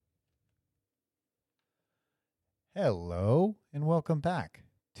Hello and welcome back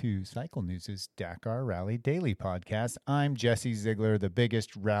to Cycle News' Dakar Rally Daily Podcast. I'm Jesse Ziegler, the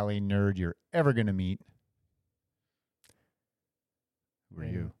biggest rally nerd you're ever going to meet. Who are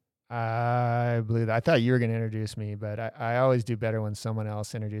you? I believe that. I thought you were going to introduce me, but I always do better when someone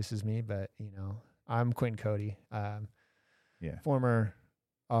else introduces me. But, I'm Quentin Cody, former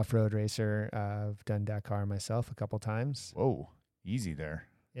off-road racer. I've done Dakar myself a couple times. Whoa, easy there.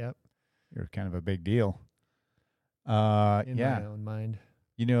 Yep. You're kind of a big deal. In my own mind.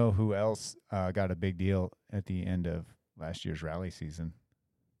 You know who else got a big deal at the end of last year's rally season?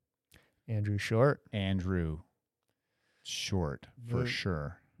 Andrew Short. Andrew Short, for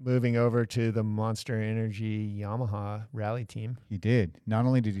sure. Moving over to the Monster Energy Yamaha rally team. He did. Not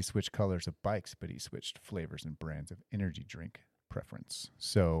only did he switch colors of bikes, but he switched flavors and brands of energy drink preference.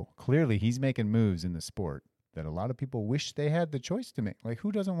 So clearly he's making moves in the sport that a lot of people wish they had the choice to make. Like,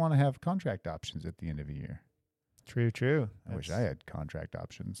 who doesn't want to have contract options at the end of a year? True. I wish I had contract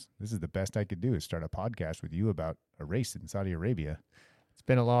options. This is the best I could do, is start a podcast with you about a race in Saudi Arabia. It's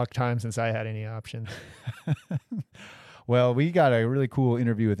been a long time since I had any options. Well, we got a really cool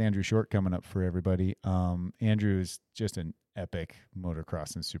interview with Andrew Short coming up for everybody. Andrew is just an epic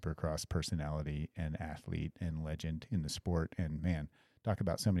motocross and supercross personality and athlete and legend in the sport. And man, talk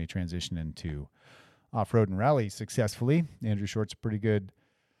about somebody transitioning into off-road and rally successfully. Andrew Short's a pretty good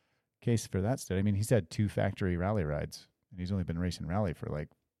case for that study. I mean, he's had 2 factory rally rides, and he's only been racing rally for like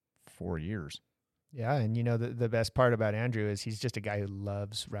 4 years. Yeah, and the best part about Andrew is he's just a guy who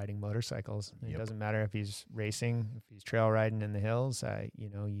loves riding motorcycles. It doesn't matter if he's racing, if he's trail riding in the hills.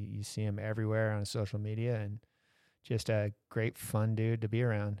 You see him everywhere on social media, and just a great fun dude to be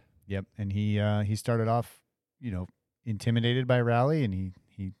around. Yep, and he started off, intimidated by rally, and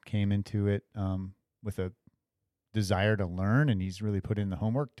he came into it with a desire to learn, and he's really put in the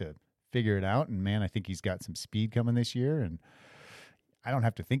homework to figure it out. And man, I think he's got some speed coming this year, and I don't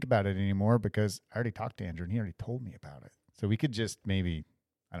have to think about it anymore because I already talked to Andrew and he already told me about it. So we could just maybe,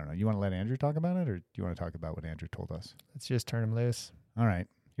 I don't know, you want to let Andrew talk about it, or do you want to talk about what Andrew told us? Let's just turn him loose. All right.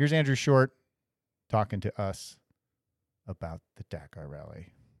 Here's Andrew Short talking to us about the Dakar Rally.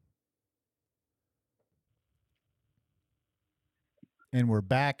 And we're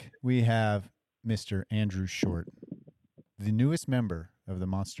back. We have Mr. Andrew Short, the newest member of the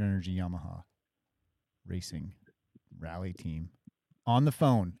Monster Energy Yamaha Racing Rally team, on the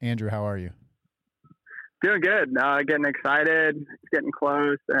phone. Andrew, how are you? Doing good. Getting excited. It's getting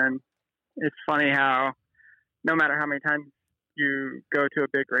close. And it's funny how no matter how many times you go to a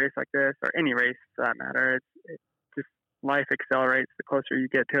big race like this, or any race for that matter, it just life accelerates the closer you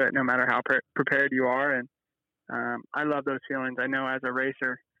get to it, no matter how prepared you are. And I love those feelings. I know as a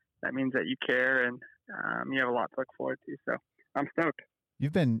racer, that means that you care and you have a lot to look forward to. So I'm stoked.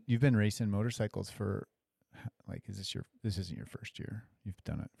 You've been racing motorcycles for, like, this isn't your first year. You've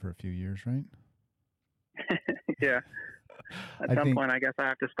done it for a few years, right? Yeah. At some point, I guess I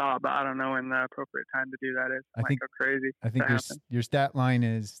have to stop, but I don't know when the appropriate time to do that is. I might go crazy. I think your stat line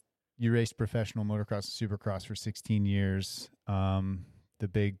is you raced professional motocross and supercross for 16 years. The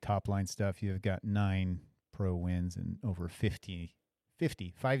big top line stuff, you've got 9 pro wins and over 50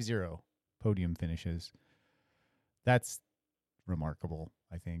 podium finishes. That's remarkable,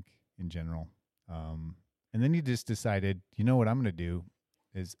 I think, in general. And then you just decided, you know what I'm going to do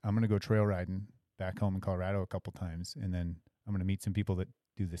is I'm going to go trail riding back home in Colorado a couple times, and then I'm going to meet some people that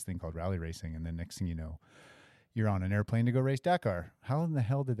do this thing called rally racing, and then next thing you know, you're on an airplane to go race Dakar. How in the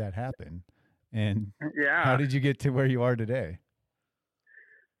hell did that happen? And how did you get to where you are today?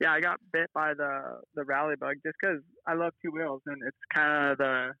 Yeah, I got bit by the rally bug just because I love 2 wheels, and it's kind of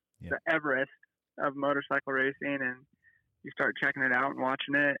the Everest of motorcycle racing, and you start checking it out and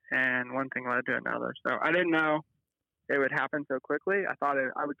watching it, and one thing led to another. So I didn't know it would happen so quickly. I thought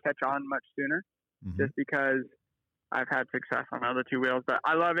I would catch on much sooner, just because I've had success on other 2 wheels. But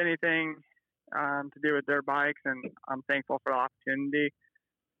I love anything to do with dirt bikes, and I'm thankful for the opportunity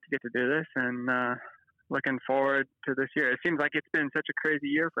to get to do this, and looking forward to this year. It seems like it's been such a crazy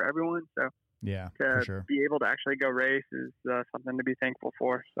year for everyone. So for sure, be able to actually go race is something to be thankful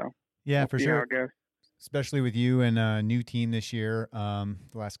for. So yeah, for see sure. how it goes. Especially with you and a new team this year. The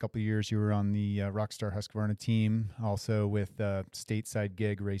last couple of years, you were on the Rockstar Husqvarna team, also with stateside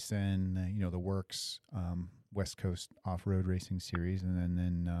gig racing, the Works West Coast Off-Road Racing Series, and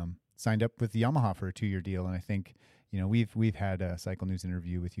then signed up with Yamaha for a 2-year deal. And I think we've had a Cycle News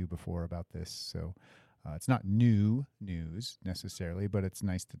interview with you before about this, so it's not new news necessarily, but it's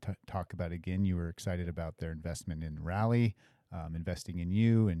nice to talk about it again. You were excited about their investment in rally. Investing in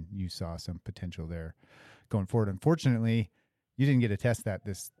you, and you saw some potential there going forward. Unfortunately, you didn't get to test that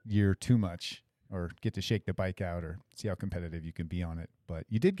this year too much or get to shake the bike out or see how competitive you can be on it. But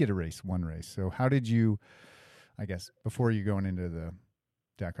you did get a race, one race. So how did you, I guess, before you going into the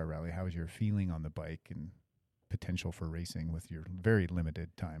Dakar Rally, how was your feeling on the bike and potential for racing with your very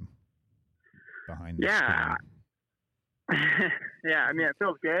limited time behind the screen? Yeah, I mean, it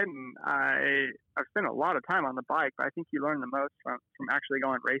feels good, and I've spent a lot of time on the bike, but I think you learn the most from actually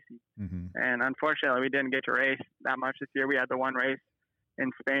going racing. Mm-hmm. And unfortunately, we didn't get to race that much this year. We had the one race in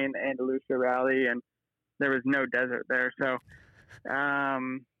Spain, the Andalusia Rally, and there was no desert there. So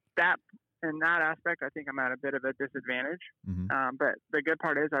that in that aspect, I think I'm at a bit of a disadvantage. Mm-hmm. But the good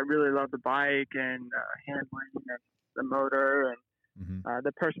part is I really love the bike and handling and the motor, and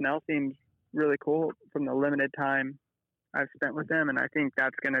the personnel seems really cool from the limited time I've spent with them. And I think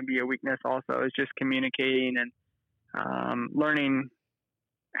that's going to be a weakness also, is just communicating and learning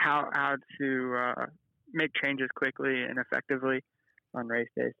how to make changes quickly and effectively on race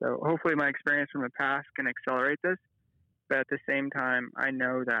day. So hopefully my experience from the past can accelerate this. But at the same time, I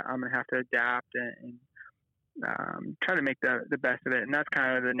know that I'm going to have to adapt and try to make the best of it. And that's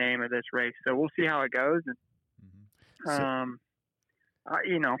kind of the name of this race. So we'll see how it goes. And,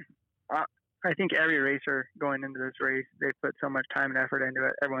 I think every racer going into this race, they put so much time and effort into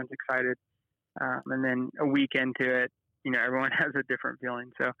it. Everyone's excited. And then a week into it, everyone has a different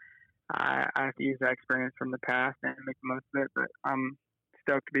feeling. So I have to use that experience from the past and make the most of it. But I'm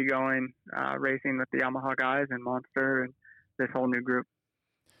stoked to be going racing with the Yamaha guys and Monster and this whole new group.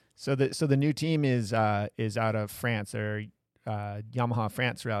 So the new team is out of France. They're Yamaha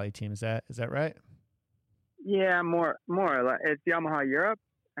France Rally team. Is that right? Yeah, more or less. It's Yamaha Europe,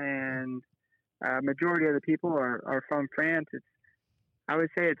 and majority of the people are from France. I would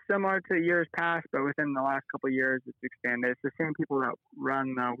say it's similar to years past, but within the last couple of years, it's expanded. It's the same people that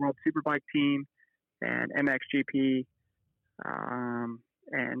run the World Superbike team and MXGP.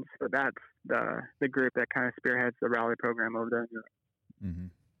 And so that's the group that kind of spearheads the rally program over there in Europe. Mm-hmm.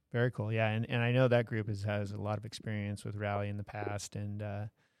 Very cool. Yeah. And I know that group has a lot of experience with rally in the past. And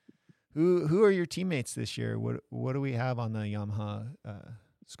who are your teammates this year? What do we have on the Yamaha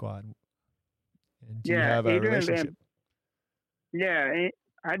squad? And do you have a relationship?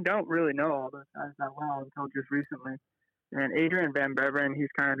 I don't really know all those guys that well until just recently. And Adrian Van Beveren, he's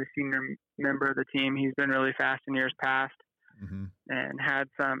kind of the senior member of the team. He's been really fast in years past and had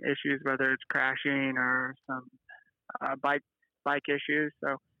some issues, whether it's crashing or some bike issues.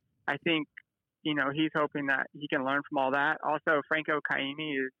 So I think, he's hoping that he can learn from all that. Also, Franco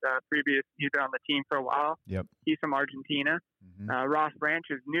Caini is he's been on the team for a while. Yep. He's from Argentina. Ross Branch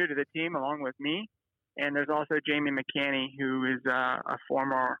is new to the team along with me. And there's also Jamie McCanney, who is a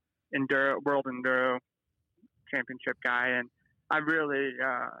former World Enduro Championship guy. And I really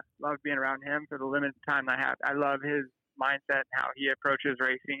love being around him for the limited time I have. I love his mindset and how he approaches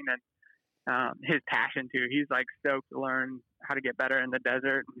racing and his passion too. He's like stoked to learn how to get better in the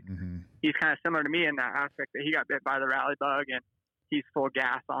desert. He's kind of similar to me in that aspect that he got bit by the rally bug and he's full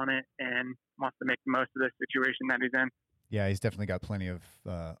gas on it and wants to make the most of this situation that he's in. Yeah, he's definitely got plenty of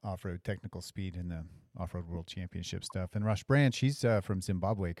off-road technical speed in the off-road world championship stuff. And Ross Branch, he's from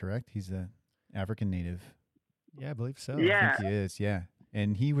Zimbabwe, correct? He's an African native. Yeah, I believe so. Yeah. I think he is, yeah.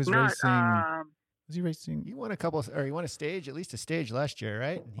 And he was racing... was he racing? He won he won at least a stage last year,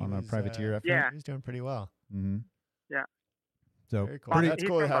 right? On a privateer effort? Yeah. He was doing pretty well. Mm-hmm. Yeah. So very cool. That's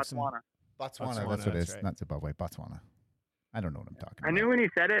cool to have Botswana. Botswana, that's what it is. Right. Not Zimbabwe, Botswana. I don't know what I'm talking about. I knew when he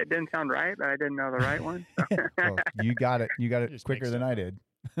said it didn't sound right, but I didn't know the right one. Well, you got it. You got it quicker than I did.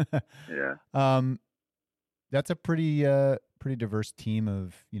 Yeah. That's a pretty diverse team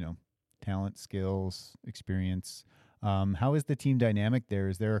of, talent, skills, experience. How is the team dynamic there?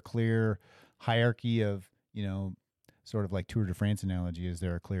 Is there a clear hierarchy of, sort of like Tour de France analogy? Is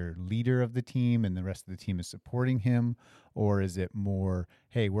there a clear leader of the team and the rest of the team is supporting him? Or is it more,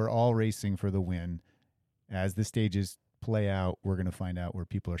 hey, we're all racing for the win. As the stages play out, we're going to find out where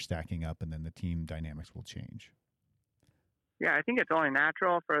people are stacking up and then the team dynamics will change? Yeah, I think it's only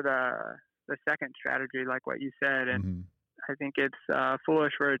natural for the second strategy, like what you said. And I think it's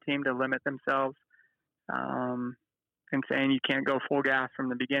foolish for a team to limit themselves and saying you can't go full gas from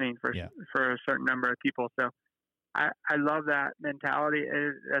the beginning for a certain number of people. So I love that mentality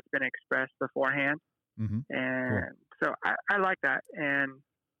that's been expressed beforehand. And so I like that. And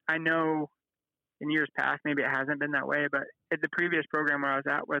I know in years past, maybe it hasn't been that way, but at the previous program where I was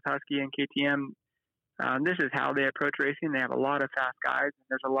at with Husky and KTM, this is how they approach racing. They have a lot of fast guys and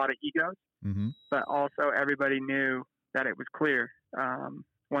there's a lot of egos, but also everybody knew that it was clear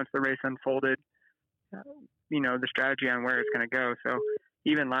once the race unfolded, the strategy on where it's going to go. So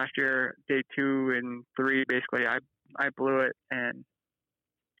even last year, day 2 and 3, basically I blew it and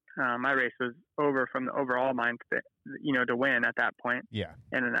my race was over from the overall mindset, to win at that point. Yeah.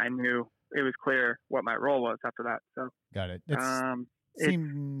 And then I knew it was clear what my role was after that. So got it.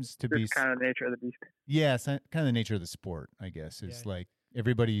 Seems to be kind of the nature of the beast. Yeah, it's kind of the nature of the sport, I guess. It's like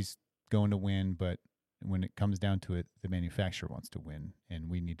everybody's going to win, but when it comes down to it, the manufacturer wants to win, and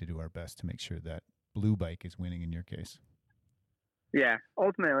we need to do our best to make sure that Blue Bike is winning in your case. Yeah,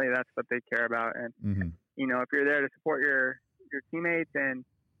 ultimately that's what they care about. And, if you're there to support your teammates and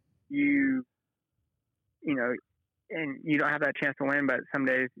and you don't have that chance to win, but some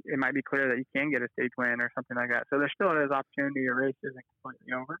days it might be clear that you can get a stage win or something like that. So there still is opportunity. Your race isn't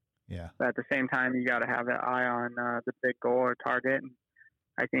completely over. Yeah. But at the same time, you got to have that eye on the big goal or target. And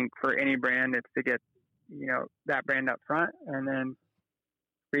I think for any brand, it's to get, that brand up front and then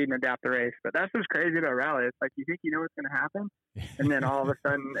read and adapt the race. But that's what's crazy about rally. It's like you think you know what's going to happen, and then all of a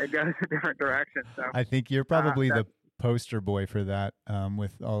sudden it goes a different direction. So I think you're probably the poster boy for that,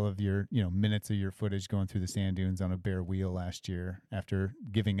 with all of your minutes of your footage going through the sand dunes on a bare wheel last year after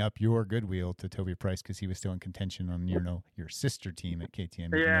giving up your good wheel to Toby Price because he was still in contention on your sister team at KTM.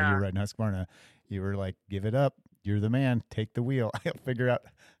 Yeah. You're riding Husqvarna. You were like, give it up. You're the man. Take the wheel. I'll figure out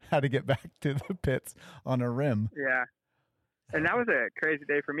how to get back to the pits on a rim. Yeah. And that was a crazy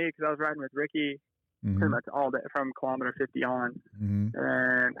day for me because I was riding with Ricky pretty much all day from kilometer 50 on.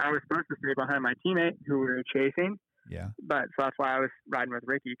 And I was supposed to stay behind my teammate who we were chasing. Yeah. But so that's why I was riding with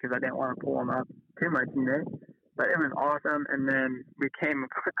Ricky because I didn't want to pull him up to my teammate. But it was awesome. And then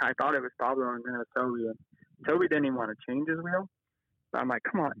I thought it was Pablo and then it was Toby. And Toby didn't even want to change his wheel. So I'm like,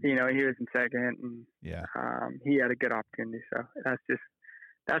 come on. He was in second. And he had a good opportunity. So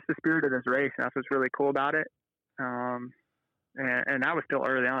that's the spirit of this race. And that's what's really cool about it. And that was still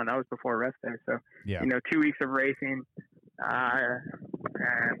early on. That was before rest day. So, 2 weeks of racing. And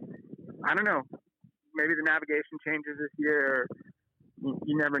I don't know. Maybe the navigation changes this year.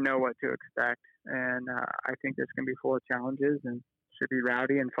 You never know what to expect. And I think it's going to be full of challenges and should be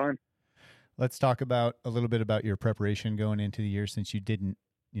rowdy and fun. Let's talk a little bit about your preparation going into the year since you didn't,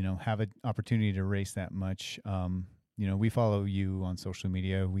 have an opportunity to race that much. We follow you on social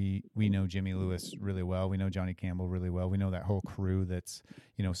media. We know Jimmy Lewis really well. We know Johnny Campbell really well. We know that whole crew that's,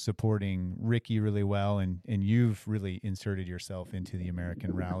 supporting Ricky really well. And you've really inserted yourself into the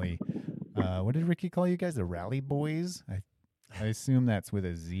American Rally. What did Ricky call you guys? The Rally Boys? I assume that's with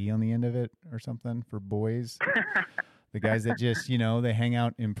a Z on the end of it or something for boys. The guys that just, they hang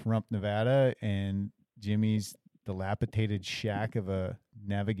out in Pahrump, Nevada, and Jimmy's dilapidated shack of a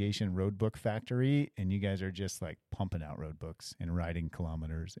navigation road book factory, and you guys are just like pumping out road books and riding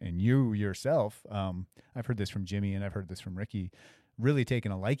kilometers. And you yourself, I've heard this from Jimmy and I've heard this from Ricky, really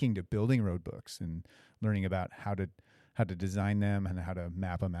taking a liking to building road books and learning about how to design them and how to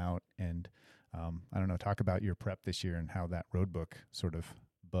map them out. And I don't know, talk about your prep this year and how that road book sort of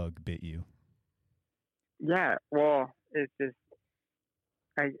bug bit you. Yeah, well, it's just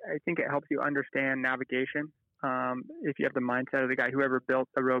I think it helps you understand navigation. If you have the mindset of the guy, whoever built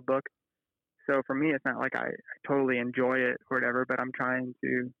the road book. So for me, it's not like I totally enjoy it or whatever, but I'm trying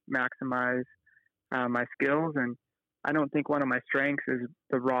to maximize my skills. And I don't think one of my strengths is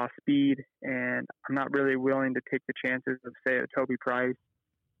the raw speed. And I'm not really willing to take the chances of, say, a Toby Price,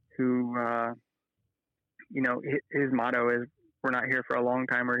 who, his motto is, we're not here for a long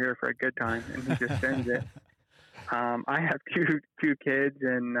time, we're here for a good time. And he just sends it. I have two kids,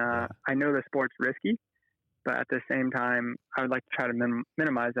 and I know the sport's risky. But at the same time, I would like to try to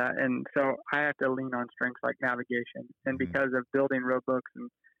minimize that. And so I have to lean on strengths like navigation. And because of building road books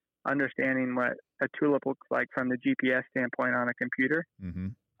and understanding what a tulip looks like from the GPS standpoint on a computer,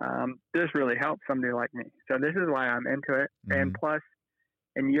 this really helps somebody like me. So this is why I'm into it. And plus,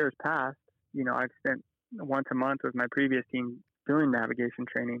 in years past, I've spent once a month with my previous team doing navigation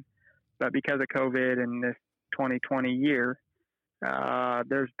training. But because of COVID and this 2020 year,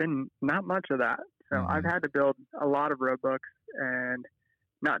 there's been not much of that. So I've had to build a lot of road books, and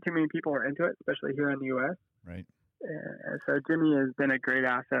not too many people are into it, especially here in the U.S. Right. So Jimmy has been a great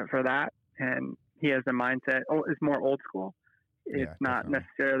asset for that, and he has the mindset. It's more old school. It's not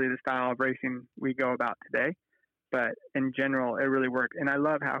necessarily the style of racing we go about today, but in general, it really worked. And I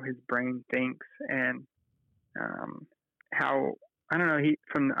love how his brain thinks, and how I don't know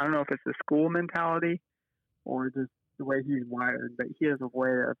if it's the school mentality or just the way he's wired, but he has a way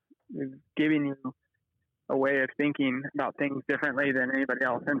of giving you a way of thinking about things differently than anybody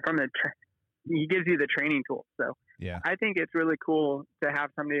else. And he gives you the training tools. So I think it's really cool to have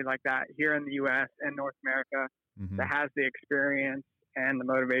somebody like that here in the U.S. and North America that has the experience and the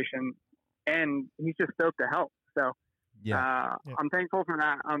motivation, and he's just stoked to help. So I'm thankful for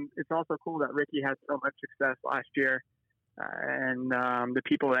that. It's also cool that Ricky had so much success last year. and the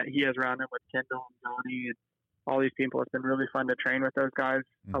people that he has around him with Kendall and Johnny and all these people. It's been really fun to train with those guys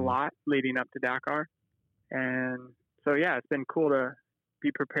a lot leading up to Dakar. And so, yeah, it's been cool to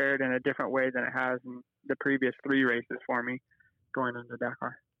be prepared in a different way than it has in the previous 3 races for me going into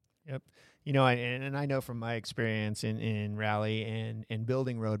Dakar. Yep. You know, and I know from my experience in rally and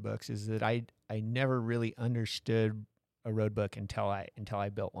building road books is that I never really understood a road book until I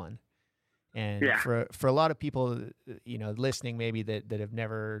built one. And for a lot of people, you know, listening maybe that have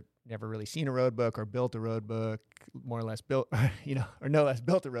never really seen a road book or built a road book, more or less built, you know, or no less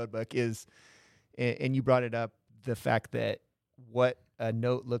built a road book is, and you brought it up, the fact that what a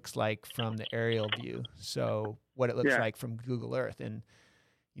note looks like from the aerial view. So what it looks like from Google Earth. And,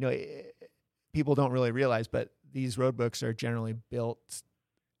 you know, people don't really realize, but these road books are generally built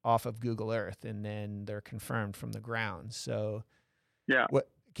off of Google Earth and then they're confirmed from the ground. So what,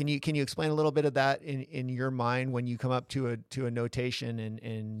 can you explain a little bit of that in your mind when you come up to a notation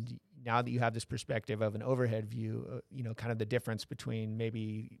and now that you have this perspective of an overhead view, you know, kind of the difference between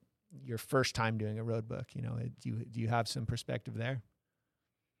maybe your first time doing a road book, you know, do you have some perspective there?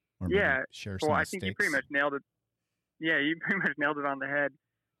 Or share some well, I mistakes? think you pretty much nailed it. Yeah, you pretty much nailed it on the head.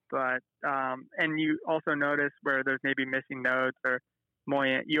 But and you also notice where there's maybe missing notes or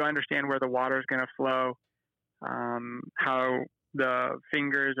moyant. You understand where the water is going to flow, how the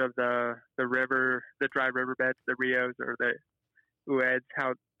fingers of the river, the dry riverbeds, the rios or the ueds,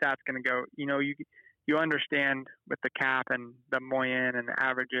 how that's going to go. You know, you understand with the cap and the moyant and the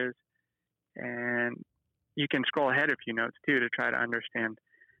averages, and you can scroll ahead a few notes too to try to understand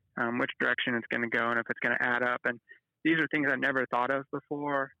which direction it's going to go and if it's going to add up. And these are things I've never thought of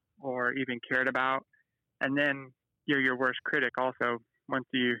before or even cared about. And then you're your worst critic also once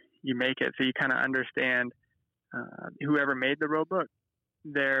you make it. So you kind of understand whoever made the road book,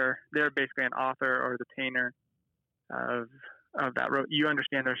 they're basically an author or the painter of that road. You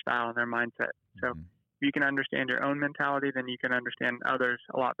understand their style and their mindset. So if you can understand your own mentality, then you can understand others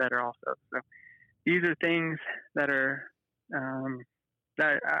a lot better also. So these are things that are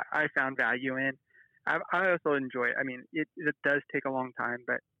that I found value in. I also enjoy it. I mean, it does take a long time,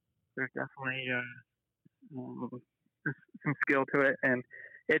 but there's definitely some skill to it, and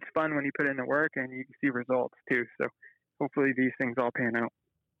it's fun when you put in the work and you see results too. So hopefully these things all pan out.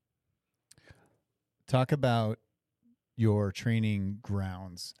 Talk about your training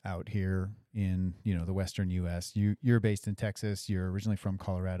grounds out here in, you know, the Western U.S. You're based in Texas. You're originally from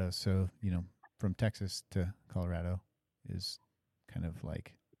Colorado. So, you know, from Texas to Colorado is kind of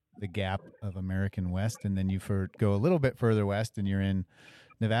like the gap of American West. And then you go a little bit further west and you're in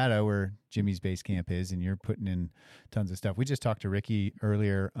Nevada where Jimmy's base camp is, and you're putting in tons of stuff. We just talked to Ricky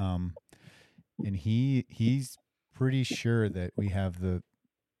earlier, and he's pretty sure that we have the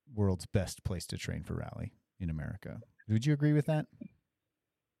world's best place to train for rally in America. Would you agree with that?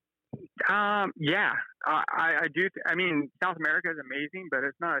 Yeah, I do. I mean, South America is amazing, but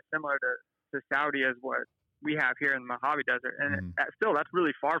it's not as similar to Saudi as what we have here in the Mojave Desert. And that's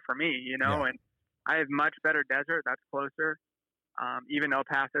really far for me, you know, and I have much better desert. That's closer. Even El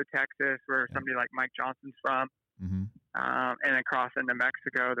Paso, Texas, where somebody like Mike Johnson's from, and across into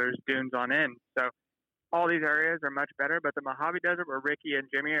Mexico, there's dunes on end. So all these areas are much better, but the Mojave Desert where Ricky and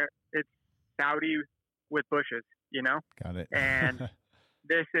Jimmy are, it's Saudi with bushes, you know? Got it. And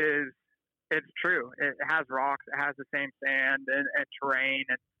it's true. It has rocks. It has the same sand and terrain,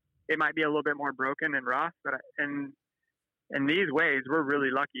 and it might be a little bit more broken and rough, but in these ways, we're really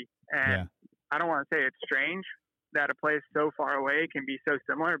lucky. And I don't want to say it's strange that a place so far away can be so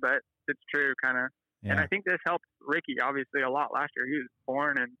similar, but it's true kind of. And I think this helped Ricky obviously a lot last year. He was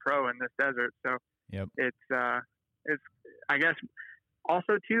born and pro in this desert. So it's I guess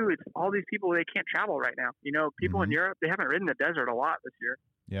also too, it's all these people, they can't travel right now. You know, people in Europe, they haven't ridden the desert a lot this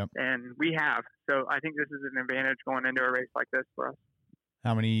year. And we have. So I think this is an advantage going into a race like this for us.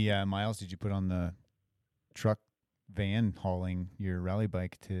 How many miles did you put on the truck van hauling your rally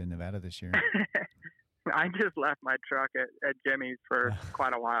bike to Nevada this year? I just left my truck at Jimmy's for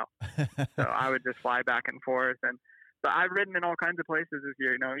quite a while. So I would just fly back and forth. And but I've ridden in all kinds of places this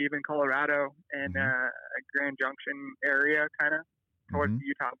year, you know, even Colorado and Grand Junction area, kind of towards the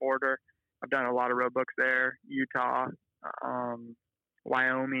Utah border. I've done a lot of road books there, Utah,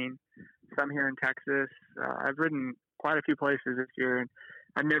 Wyoming, some here in Texas. I've ridden quite a few places this year, and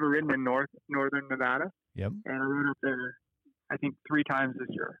I've never ridden in northern Nevada. And I rode up there, I think 3 times this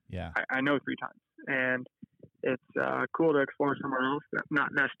year. I know 3 times. And it's cool to explore somewhere else.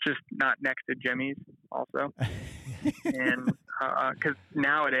 That's just not next to Jimmy's also. And because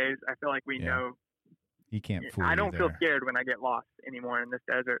nowadays I feel like we know you can't fool I don't you feel there. scared when I get lost anymore in this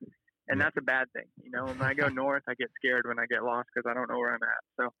desert. And that's a bad thing. You know, when I go north, I get scared when I get lost because I don't know where I'm at.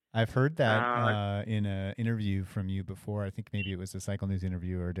 So I've heard that in an interview from you before. I think maybe it was a Cycle News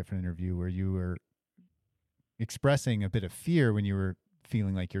interview or a different interview where you were expressing a bit of fear when you were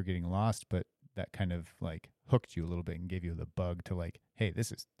feeling like you're getting lost, but that kind of like hooked you a little bit and gave you the bug to like, hey,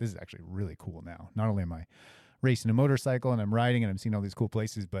 this is actually really cool now. Not only am I racing a motorcycle and I'm riding and I'm seeing all these cool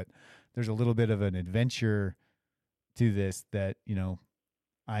places, but there's a little bit of an adventure to this that, you know,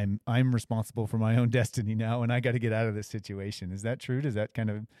 I'm responsible for my own destiny now, and I got to get out of this situation. Is that true? Does that kind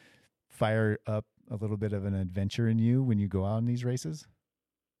of fire up a little bit of an adventure in you when you go out in these races?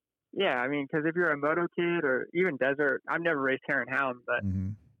 Yeah, I mean, because if you're a moto kid or even desert, I've never raced hare and hound, but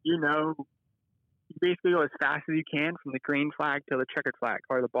you know, you basically go as fast as you can from the green flag to the checkered flag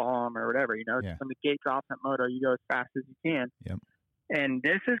or the bomb or whatever. You know, when the gate drops at moto, you go as fast as you can. Yep. And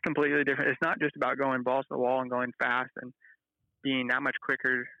this is completely different. It's not just about going balls to the wall and going fast and being that much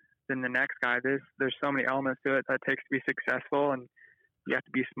quicker than the next guy. There's so many elements to it that it takes to be successful, and you have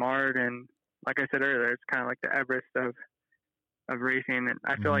to be smart. And like I said earlier, it's kind of like the Everest of racing. And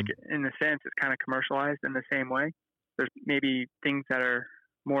I feel like in a sense, it's kind of commercialized in the same way. There's maybe things that are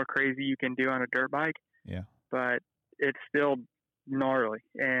more crazy you can do on a dirt bike. Yeah. But it's still gnarly,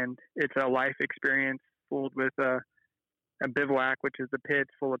 and it's a life experience filled with a bivouac, which is the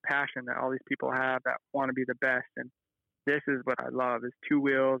pits full of passion that all these people have that want to be the best. And this is what I love, is two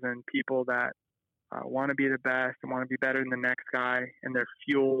wheels and people that want to be the best and want to be better than the next guy, and they're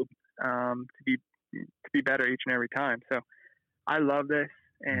fueled to be better each and every time. So I love this,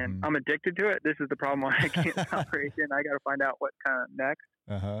 and I'm addicted to it. This is the problem why I can't stop racing. I got to find out what's kind of next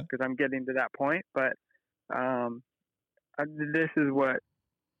because I'm getting to that point. But this is what,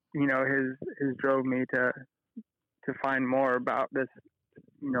 you know, has drove me to find more about this,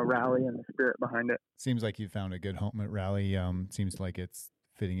 you know, rally and the spirit behind it. Seems like you found a good home at rally. Seems like it's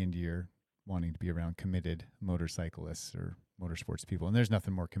fitting into your wanting to be around committed motorcyclists or motorsports people. And there's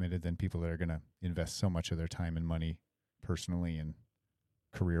nothing more committed than people that are going to invest so much of their time and money personally and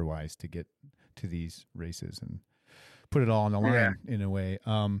career-wise to get to these races and put it all on the line in a way.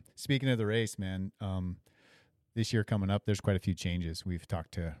 Speaking of the race, man, this year coming up, there's quite a few changes. We've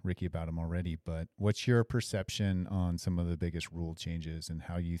talked to Ricky about them already, but what's your perception on some of the biggest rule changes and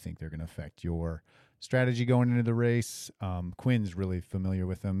how you think they're going to affect your strategy going into the race? Quinn's really familiar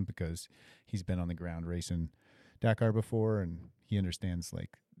with them because he's been on the ground racing Dakar before, and he understands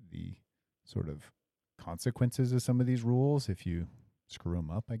like the sort of consequences of some of these rules if you screw them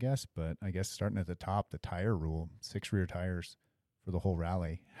up, I guess. But I guess starting at the top, the tire rule, 6 rear tires for the whole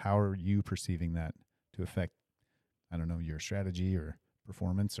rally. How are you perceiving that to affect, I don't know, your strategy or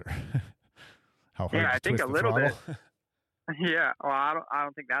performance or how hard I to think twist a the little throttle? bit. Yeah, well, I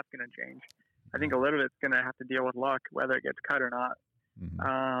don't think that's going to change. I think a little bit's going to have to deal with luck, whether it gets cut or not.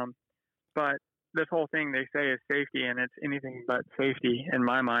 But this whole thing they say is safety, and it's anything but safety in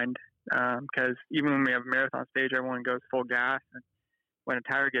my mind. Because even when we have a marathon stage, everyone goes full gas, and when a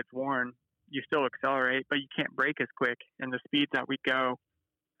tire gets worn, you still accelerate, but you can't brake as quick. And the speeds that we go,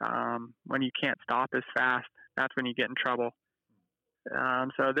 when you can't stop as fast, that's when you get in trouble.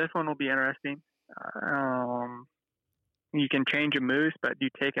 So this one will be interesting. You can change a moose, but you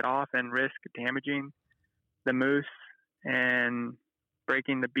take it off and risk damaging the moose and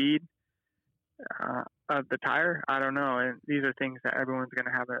breaking the bead of the tire. I don't know. And these are things that everyone's going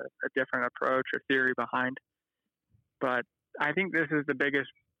to have a different approach or theory behind. But I think this is the biggest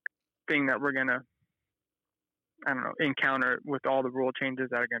thing that we're going to, encounter with all the rule changes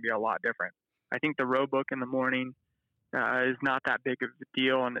that are going to be a lot different. I think the road book in the morning is not that big of a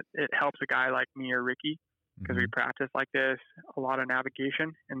deal, and it helps a guy like me or Ricky because we practice like this, a lot of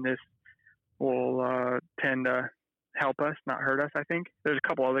navigation, and this will tend to help us, not hurt us, I think. There's a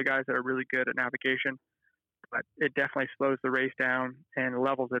couple other guys that are really good at navigation, but it definitely slows the race down and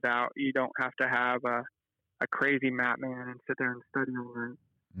levels it out. You don't have to have a crazy map man and sit there and study over it.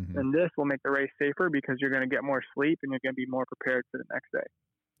 And this will make the race safer because you're going to get more sleep and you're going to be more prepared for the next day.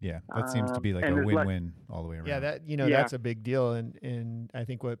 Yeah, that seems to be like a win-win all the way around. Yeah, that's a big deal. And I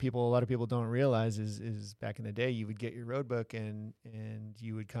think what a lot of people don't realize is back in the day, you would get your road book and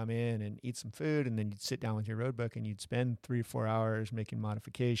you would come in and eat some food, and then you'd sit down with your road book and you'd spend 3 or 4 hours making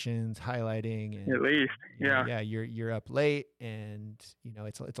modifications, highlighting. And, at least, you're up late, and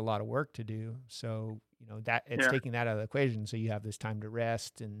it's a lot of work to do. So that it's taking that out of the equation. So you have this time to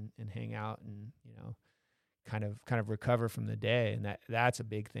rest and hang out and kind of recover from the day, and that's a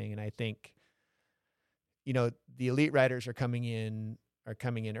big thing. And I think the elite riders are coming in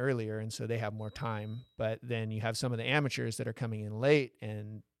earlier, and so they have more time. But then you have some of the amateurs that are coming in late,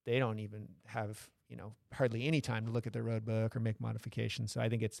 and they don't even have hardly any time to look at their road book or make modifications. So I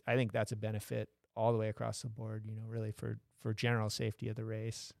think that's a benefit all the way across the board, really for general safety of the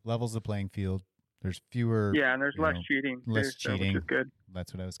race. Levels the playing field. There's fewer. Yeah, and there's less cheating. Less too, cheating. Which is good.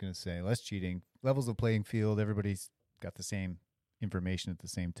 That's what I was going to say. Less cheating. Levels the playing field. Everybody's got the same information at the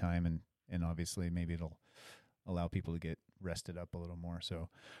same time, and obviously maybe it'll allow people to get rested up a little more. So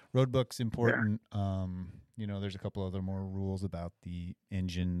road book's important. Yeah. There's a couple other more rules about the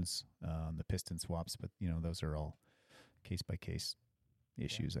engines, the piston swaps, but those are all case by case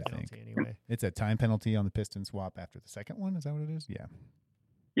issues. I think anyway. It's a time penalty on the piston swap after the second one. Is that what it is? Yeah.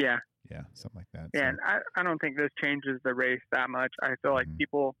 Yeah, something like that. Yeah, so. and I don't think this changes the race that much. I feel like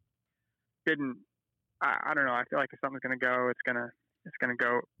people didn't. I don't know. I feel like if something's going to go, it's going to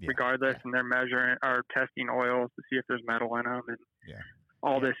go regardless, and they're measuring or testing oils to see if there's metal in them and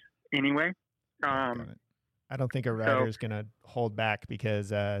all this anyway. I don't think a rider is going to hold back because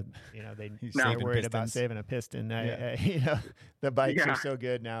they're worried about saving a piston. The bikes are so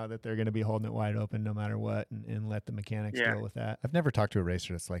good now that they're going to be holding it wide open no matter what, and let the mechanics deal with that. I've never talked to a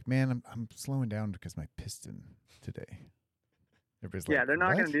racer that's like, man, I'm slowing down because my piston today. Everybody's like, they're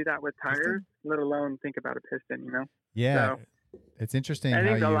not going to do that with tires, let alone think about a piston. Yeah, so, it's interesting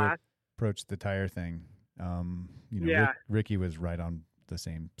how you approach the tire thing. Ricky was right on the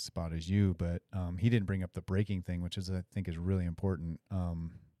same spot as you, but he didn't bring up the braking thing, which I think is really important. You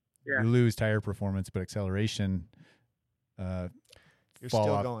lose tire performance, but acceleration. You're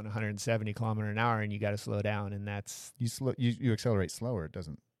still going 170 kilometers an hour, and you got to slow down, and that's you accelerate slower. It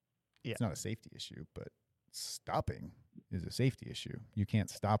doesn't. It's not a safety issue, but stopping is a safety issue. You can't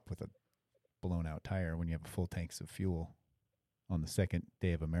stop with a blown out tire when you have full tanks of fuel on the second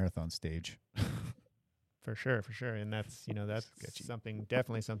day of a marathon stage. For sure. And that's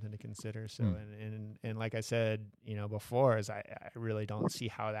definitely something to consider. So, and like I said, before, is I really don't see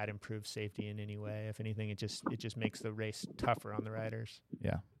how that improves safety in any way. If anything, it just makes the race tougher on the riders.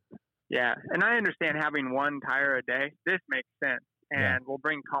 Yeah. Yeah. And I understand having one tire a day. This makes sense and will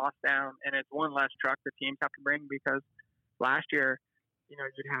bring costs down. And it's one less truck the teams have to bring, because last year, you'd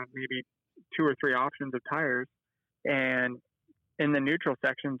have maybe 2 or 3 options of tires, and in the neutral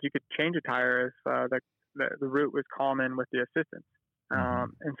sections, you could change a tire if the route was common with the assistants.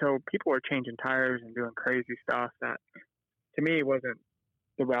 And so people were changing tires and doing crazy stuff that to me wasn't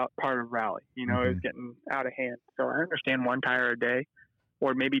the part of rally. It was getting out of hand. So I understand one tire a day,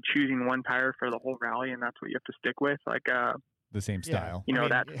 or maybe choosing one tire for the whole rally, and that's what you have to stick with. Like the same style.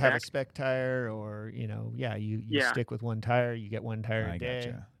 That have a spec tire, or you stick with one tire, you get one tire a day.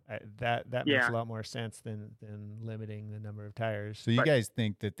 Gotcha. That makes a lot more sense than limiting the number of tires. So you guys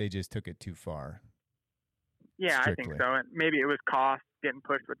think that they just took it too far? Yeah, strictly. I think so. And maybe it was cost getting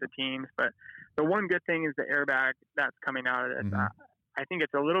pushed with the teams, but the one good thing is the airbag that's coming out of this. I think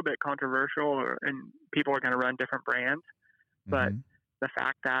it's a little bit controversial, and people are going to run different brands, but the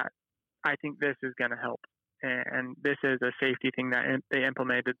fact that I think this is going to help, and this is a safety thing that they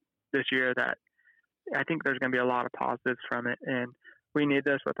implemented this year that I think there's going to be a lot of positives from it. And we need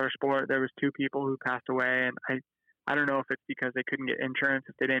this with our sport. There was 2 people who passed away, and I don't know if it's because they couldn't get insurance,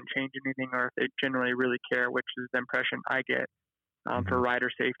 if they didn't change anything, or if they generally really care, which is the impression I get for rider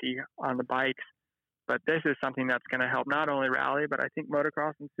safety on the bikes. But this is something that's going to help not only rally, but I think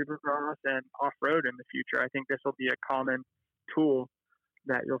motocross and supercross and off-road in the future. I think this will be a common tool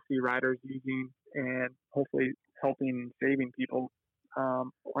that you'll see riders using, and hopefully helping saving people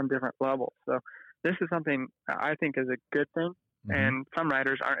on different levels. So this is something I think is a good thing. And some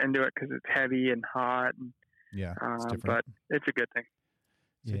riders aren't into it because it's heavy and hot. And, but it's a good thing.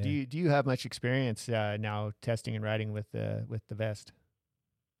 So do you have much experience now testing and riding with the vest?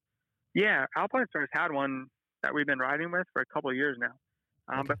 Yeah, Alpine Stars had one that we've been riding with for a couple of years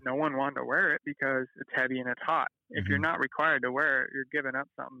now, but no one wanted to wear it because it's heavy and it's hot. If you're not required to wear it, you're giving up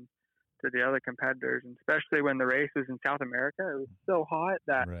something to the other competitors, and especially when the race was in South America, it was so hot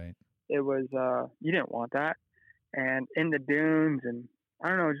that it was you didn't want that. And in the dunes, and I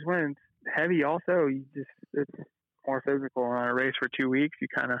don't know, just when it's heavy also, it's more physical. On a race for 2 weeks, you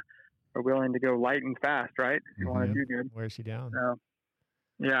kind of are willing to go light and fast, right? If you want to do good. Wears you down.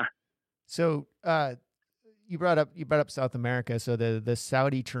 Yeah. So you brought up South America. So the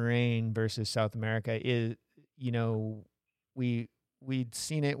Saudi terrain versus South America is, we'd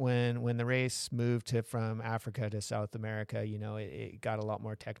seen it when the race moved from Africa to South America. It got a lot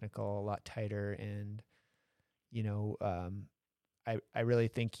more technical, a lot tighter, and I really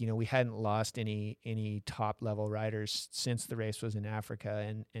think, we hadn't lost any top level riders since the race was in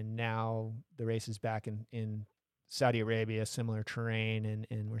Africa, and now the race is back in Saudi Arabia, similar terrain,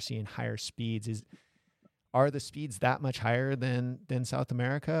 and we're seeing higher speeds. are the speeds that much higher than South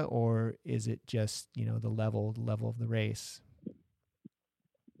America, or is it just, the level of the race?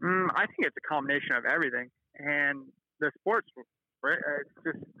 I think it's a combination of everything, and the sport's it's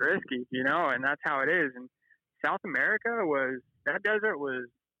just risky, and that's how it is. And South America that desert was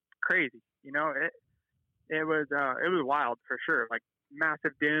crazy, it was wild for sure, like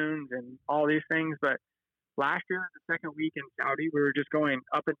massive dunes and all these things. But last year, the second week in Saudi, we were just going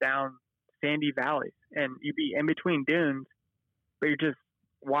up and down sandy valleys, and you'd be in between dunes, but you're just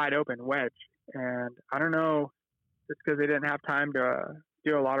wide open wedge. And I don't know, just because they didn't have time to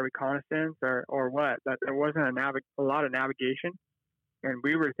do a lot of reconnaissance or what, but there wasn't a lot of navigation. And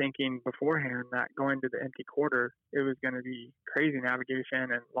we were thinking beforehand that going to the empty quarter, it was going to be crazy navigation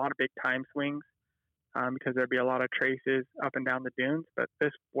and a lot of big time swings, because there'd be a lot of traces up and down the dunes. But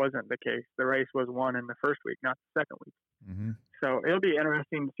this wasn't the case. The race was won in the first week, not the second week. Mm-hmm. So it'll be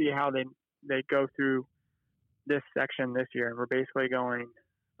interesting to see how they go through this section this year. And we're basically going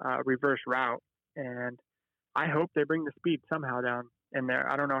reverse route. And I hope they bring the speed somehow down in there.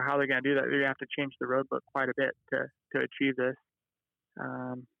 I don't know how they're going to do that. They have to change the road book quite a bit to achieve this.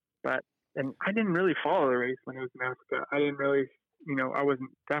 And I didn't really follow the race when it was in Africa. I didn't really, I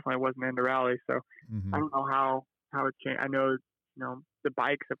definitely wasn't into rally. So Mm-hmm. I don't know how it changed. I know, the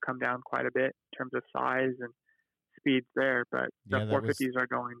bikes have come down quite a bit in terms of size and speeds there, but the 450s are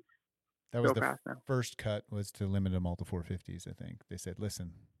going that was so the fast now. First cut was to limit them all to 450s. I think they said,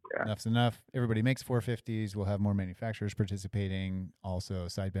 listen, Yeah. enough's enough. Everybody makes 450s. We'll have more manufacturers participating. Also,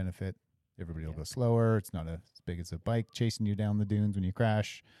 side benefit, everybody will go slower. It's not as big as a bike chasing you down the dunes when you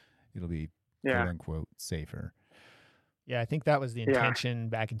crash. It'll be quote unquote safer. Yeah, I think that was the intention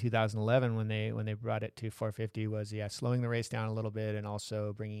back in 2011 when they brought it to 450 was slowing the race down a little bit and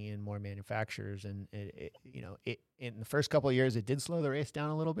also bringing in more manufacturers. And it in the first couple of years it did slow the race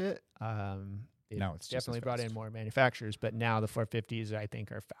down a little bit. Now it's definitely brought in more manufacturers, but now the 450s I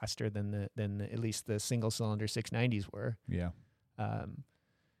think are faster than at least the single cylinder 690s were. Yeah.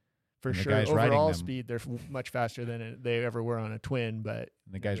 For and sure, overall speed, they're much faster than they ever were on a twin. But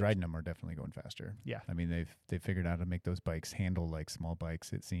the guys riding them are definitely going faster. Yeah, I mean they've figured out how to make those bikes handle like small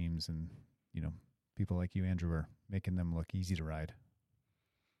bikes, it seems, and people like you, Andrew, are making them look easy to ride.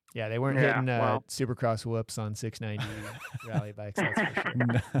 Yeah, they weren't hitting Supercross whoops on 690 rally bikes. That's for sure.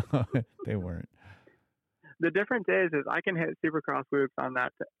 No, they weren't. The difference is I can hit Supercross whoops on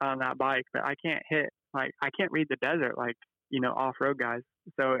that bike, but I can't read the desert like off-road guys.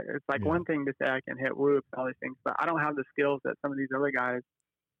 So it's like one thing to say I can hit whoops, all these things, but I don't have the skills that some of these other guys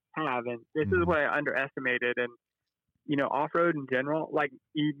have. And this is what I underestimated. And, off-road in general, like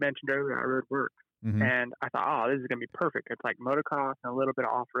you mentioned earlier, I rode work. Mm-hmm. And I thought, this is going to be perfect. It's like motocross and a little bit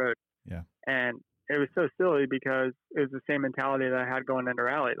of off-road. Yeah. And it was so silly because it was the same mentality that I had going into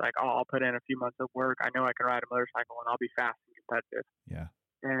rally. Like, I'll put in a few months of work. I know I can ride a motorcycle and I'll be fast and competitive. Yeah.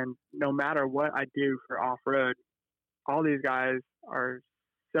 And no matter what I do for off-road, all these guys are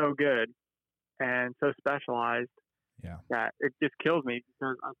so good and so specialized that it just kills me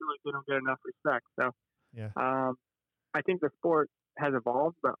because I feel like they don't get enough respect. So I think the sport has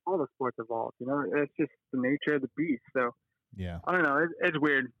evolved, but all the sports evolved. It's just the nature of the beast. So I don't know. It's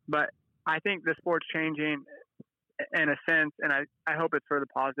weird, but I think the sport's changing in a sense, and I hope it's for the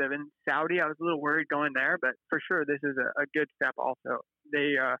positive. In Saudi, I was a little worried going there, but for sure this is a good step also.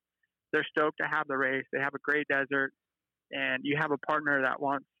 They're stoked to have the race. They have a great desert. And you have a partner that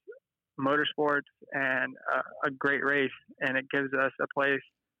wants motorsports and a great race, and it gives us a place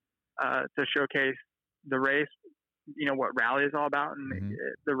to showcase the race, what rally is all about, and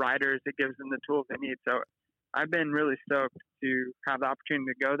the riders, it gives them the tools they need. So I've been really stoked to have the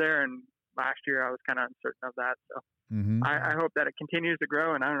opportunity to go there, and last year I was kind of uncertain of that. So I hope that it continues to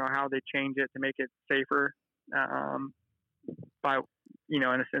grow, and I don't know how they change it to make it safer by, in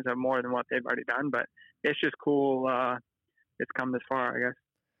a sense of more than what they've already done, but it's just cool. It's come this far, I guess.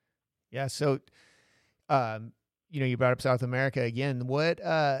 Yeah. So, you brought up South America again. What,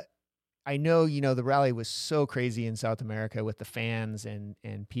 I know, the rally was so crazy in South America with the fans and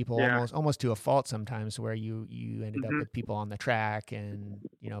people almost to a fault sometimes where you ended up with people on the track and,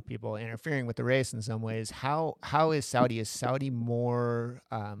 people interfering with the race in some ways. How is Saudi? Is Saudi more,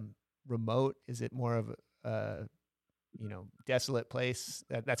 remote? Is it more of a, desolate place?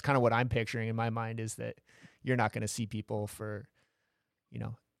 That's kind of what I'm picturing in my mind, is that you're not going to see people for, a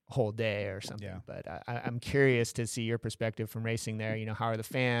whole day or something. Yeah. But I'm curious to see your perspective from racing there. How are the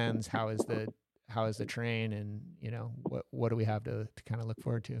fans? How is the train? And, what do we have to kind of look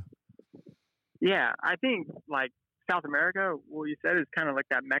forward to? Yeah, I think like South America, what you said is kind of like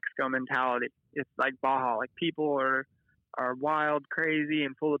that Mexico mentality. It's like Baja, like people are are wild, crazy,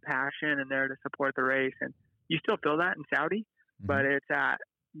 and full of passion, and there to support the race. And you still feel that in Saudi, but it's at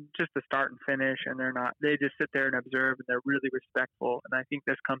just the start and finish, and they just sit there and observe, and they're really respectful. And I think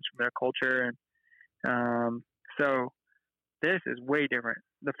this comes from their culture. And so this is way different.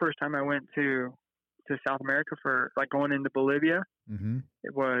 The first time I went to South America for like going into Bolivia,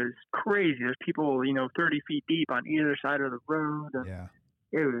 it was crazy. There's people, 30 feet deep on either side of the road. Yeah.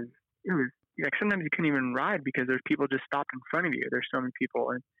 It was like sometimes you couldn't even ride because there's people just stopped in front of you. There's so many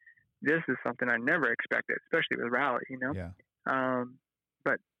people. And this is something I never expected, especially with rally, Yeah.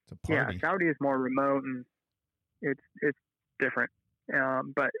 But yeah, Saudi is more remote and it's different.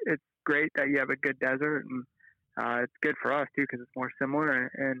 But it's great that you have a good desert, and it's good for us too, because it's more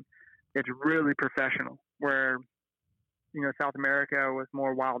similar and it's really professional. Where, South America was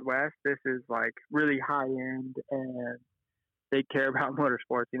more Wild West. This is like really high end, and they care about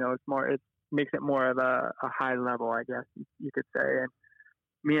motorsports. It makes it more of a high level, I guess you could say. And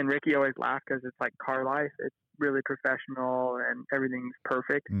me and Ricky always laugh because it's like car life. It's really professional and everything's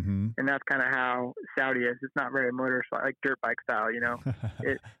perfect. And that's kind of how Saudi is. It's not very motorcycle, like dirt bike style,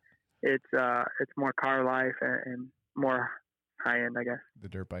 It's more car life and more high end, I guess. The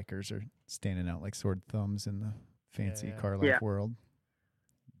dirt bikers are standing out like sword thumbs in the fancy car life world.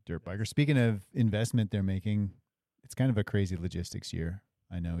 Dirt bikers. Speaking of investment they're making, it's kind of a crazy logistics year.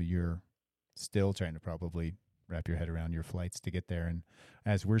 I know you're still trying to probably wrap your head around your flights to get there. And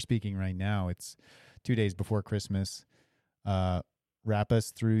as we're speaking right now, it's 2 days before Christmas. Wrap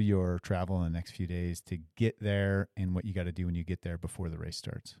us through your travel in the next few days to get there and what you got to do when you get there before the race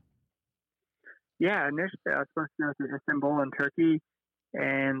starts. Yeah, initially I was supposed to go to Istanbul in Turkey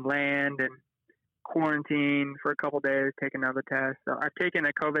and land and quarantine for a couple of days, take another test. So I've taken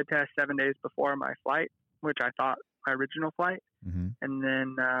a COVID test 7 days before my flight, which I thought my original flight. And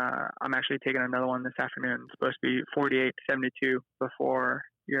then I'm actually taking another one this afternoon. It's supposed to be 48 to 72 before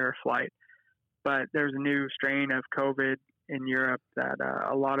your flight. But there's a new strain of COVID in Europe that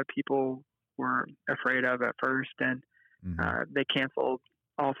a lot of people were afraid of at first, and they canceled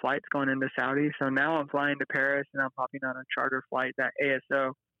all flights going into Saudi. So now I'm flying to Paris, and I'm hopping on a charter flight that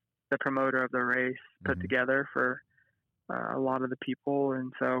ASO, the promoter of the race, put together for a lot of the people.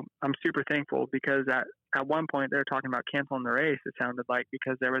 And so I'm super thankful, because at one point they were talking about canceling the race, it sounded like,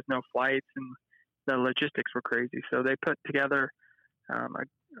 because there was no flights and the logistics were crazy. So they put together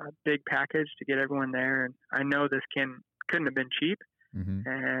a big package to get everyone there. And I know this couldn't have been cheap.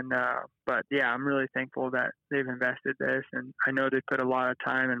 And but yeah, I'm really thankful that they've invested this, and I know they put a lot of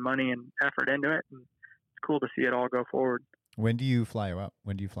time and money and effort into it, and it's cool to see it all go forward. When do you fly out?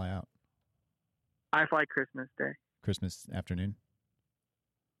 I fly Christmas Day. Christmas afternoon?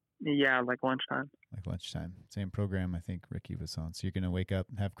 Yeah, like lunchtime. Same program I think Ricky was on. So you're going to wake up,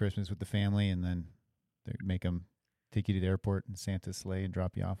 have Christmas with the family, and then they make them take you to the airport in Santa's sleigh and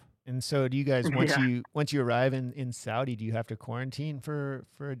drop you off. And so do you guys, once you arrive in Saudi, do you have to quarantine for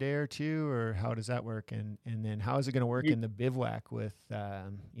a day or two, or how does that work? And then how is it going to work in the bivouac with,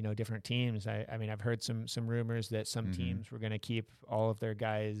 different teams? I mean, I've heard some rumors that some teams were going to keep all of their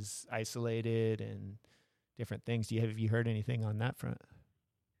guys isolated and different things. Have you heard anything on that front?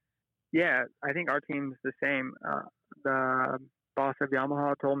 Yeah, I think our team's the same. The boss of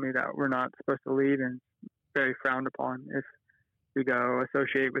Yamaha told me that we're not supposed to leave, and very frowned upon if we go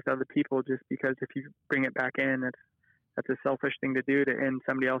associate with other people, just because if you bring it back in, that's a selfish thing to do, to end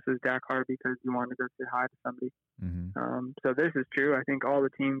somebody else's Dakar because you want to go say hi to somebody. So this is true. I think all the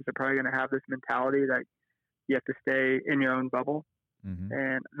teams are probably going to have this mentality that you have to stay in your own bubble.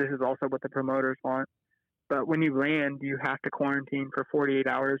 And this is also what the promoters want. But when you land, you have to quarantine for 48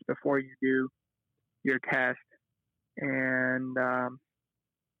 hours before you do your test. And I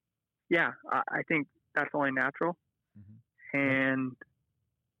think that's only natural. And,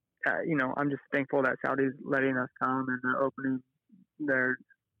 I'm just thankful that Saudi's letting us come, and they're opening their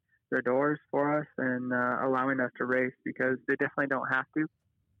doors for us and allowing us to race, because they definitely don't have to.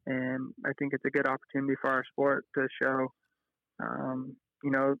 And I think it's a good opportunity for our sport to show,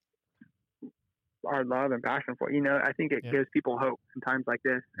 our love and passion for it. I think it gives people hope in times like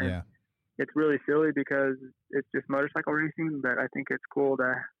this. And it's really silly because it's just motorcycle racing, but I think it's cool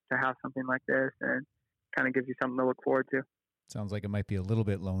to have something like this, and kind of gives you something to look forward to. Sounds like it might be a little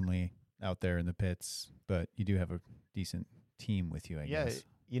bit lonely out there in the pits, but you do have a decent team with you, I guess.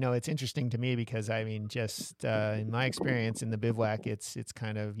 It's interesting to me because, I mean, just in my experience in the bivouac, it's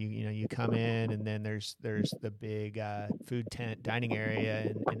kind of, you come in, and then there's the big food tent dining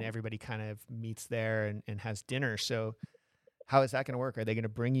area, and everybody kind of meets there and has dinner. So how is that going to work? Are they going to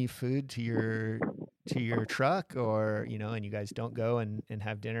bring you food to your truck, or, and you guys don't go and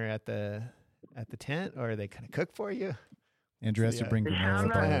have dinner at the tent, or are they kind of cook for you? Andrew has to bring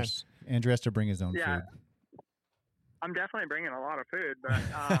granola bars. Andrew has to bring his own food. I'm definitely bringing a lot of food,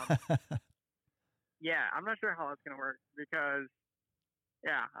 but yeah, I'm not sure how that's going to work because,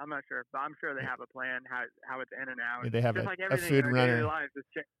 I'm not sure, but I'm sure they have a plan how it's in and out. Yeah, they have just a, like a food runner.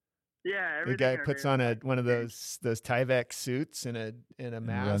 Yeah, the guy puts on one of those Tyvek suits and a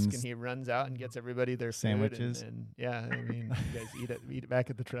mask, and he runs out and gets everybody their sandwiches. And I mean, you guys eat it back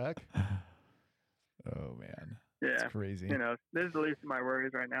at the truck. Oh man, yeah, it's crazy. This is the least of my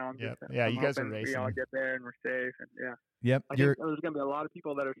worries right now. You guys are racing. We all get there and we're safe, and Yep. I think there's going to be a lot of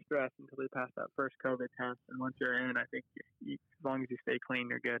people that are stressed until they pass that first COVID test, and once you're in, I think as long as you stay clean,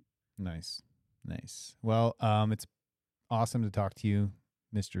 you're good. Nice. Well, it's awesome to talk to you,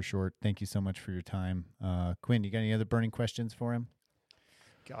 Mr. Short. Thank you so much for your time. Quinn, you got any other burning questions for him?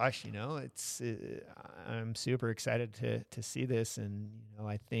 Gosh, I'm super excited to see this, and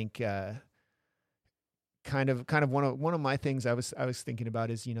I think kind of one of my things I was thinking about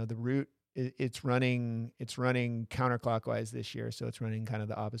is the route. It's running counterclockwise this year, so it's running kind of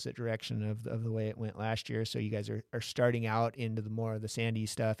the opposite direction of the way it went last year. So you guys are starting out into the more of the sandy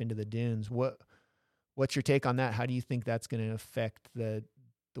stuff, into the dunes. What's your take on that? How do you think that's going to affect the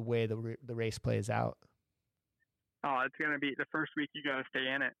way the race plays out? Oh, it's going to be the first week. You got to stay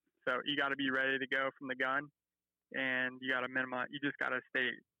in it, so you got to be ready to go from the gun, and you got to minimize. You just got to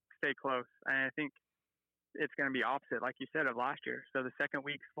stay close, and I think it's going to be opposite, like you said, of last year. So the second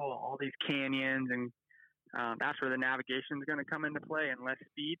week's full of all these canyons, and that's where the navigation is going to come into play and less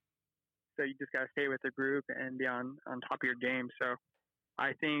speed. So you just got to stay with the group and be on top of your game. So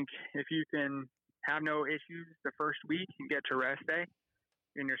I think if you can have no issues the first week and get to rest day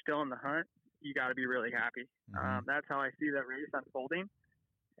and you're still in the hunt, you got to be really happy. Mm-hmm. That's how I see that race unfolding.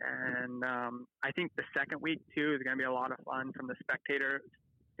 And I think the second week, too, is going to be a lot of fun from the spectator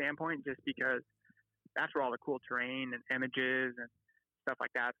standpoint, just because that's where all the cool terrain and images and stuff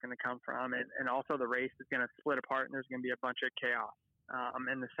like that's going to come from. And also the race is going to split apart, and there's going to be a bunch of chaos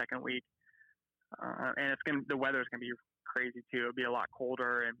in the second week. And the weather is going to be crazy too. It'll be a lot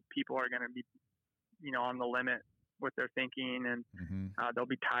colder, and people are going to be, on the limit with their thinking, and they'll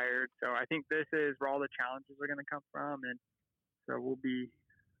be tired. So I think this is where all the challenges are going to come from. And so we'll be,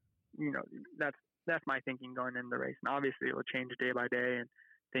 that's my thinking going into the race. And obviously it will change day by day, and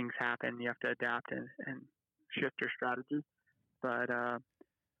things happen. You have to adapt and shift your strategy. But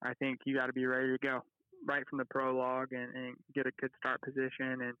I think you got to be ready to go right from the prologue and get a good start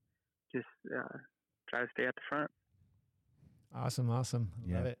position and just try to stay at the front. Awesome.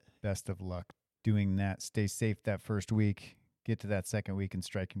 Love it. Best of luck doing that. Stay safe that first week. Get to that second week in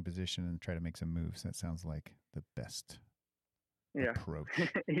striking position and try to make some moves. That sounds like the best approach.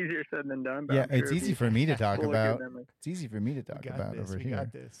 Easier said than done. But it's easy for me to talk about. It's easy for me to talk about over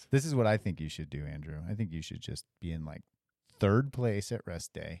here. This is what I think you should do, Andrew. I think you should just be in like third place at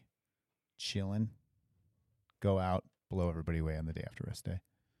rest day, chilling, go out, blow everybody away on the day after rest day.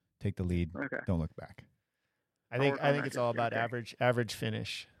 Take the lead. Okay. Don't look back. I think it's all about average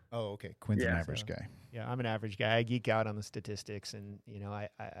finish. Oh, okay. Quinn's an average guy. Yeah, I'm an average guy. I geek out on the statistics, and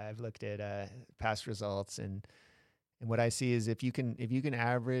I've looked at past results, and what I see is if you can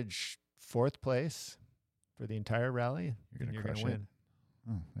average fourth place for the entire rally, you're going to win.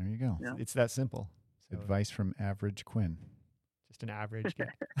 Oh, there you go. Yeah. It's that simple. So, advice from average Quinn. Just an average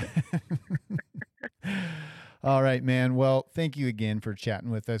guy. All right, man. Well, thank you again for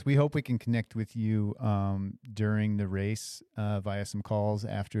chatting with us. We hope we can connect with you during the race via some calls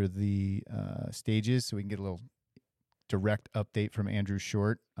after the stages, so we can get a little direct update from Andrew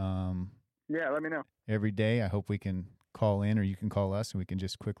Short. Yeah, let me know. Every day. I hope we can call in, or you can call us, and we can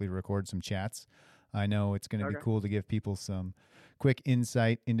just quickly record some chats. I know it's going to be cool to give people some quick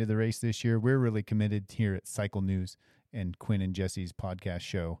insight into the race this year. We're really committed here at Cycle News and Quinn and Jesse's podcast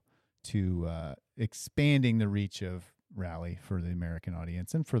show to expanding the reach of rally for the American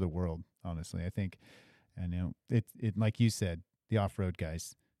audience and for the world. Honestly, I know it like you said, the off-road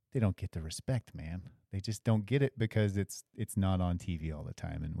guys, they don't get the respect, man. They just don't get it because it's not on TV all the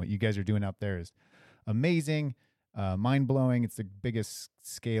time. And what you guys are doing out there is amazing, mind-blowing. It's the biggest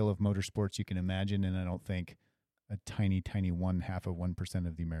scale of motorsports you can imagine, and I don't think a tiny 0.5%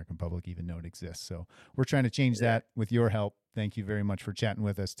 of the American public even know it exists. So we're trying to change that with your help. Thank you very much for chatting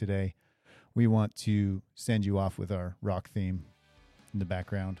with us today. We want to send you off with our rock theme in the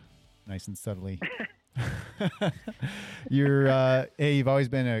background, nice and subtly. You've always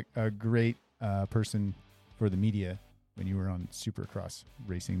been a great person for the media when you were on Supercross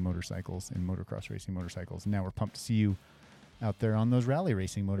racing motorcycles and motocross racing motorcycles. And now we're pumped to see you out there on those rally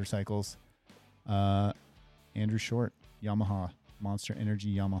racing motorcycles. Andrew Short, Yamaha, Monster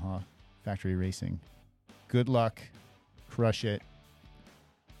Energy Yamaha Factory Racing. Good luck. Crush it.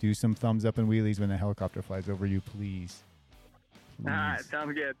 Do some thumbs up and wheelies when the helicopter flies over you, please. All right,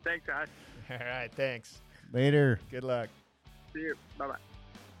 sounds good. Thanks, Josh. All right, thanks. Later. Good luck. See you. Bye-bye.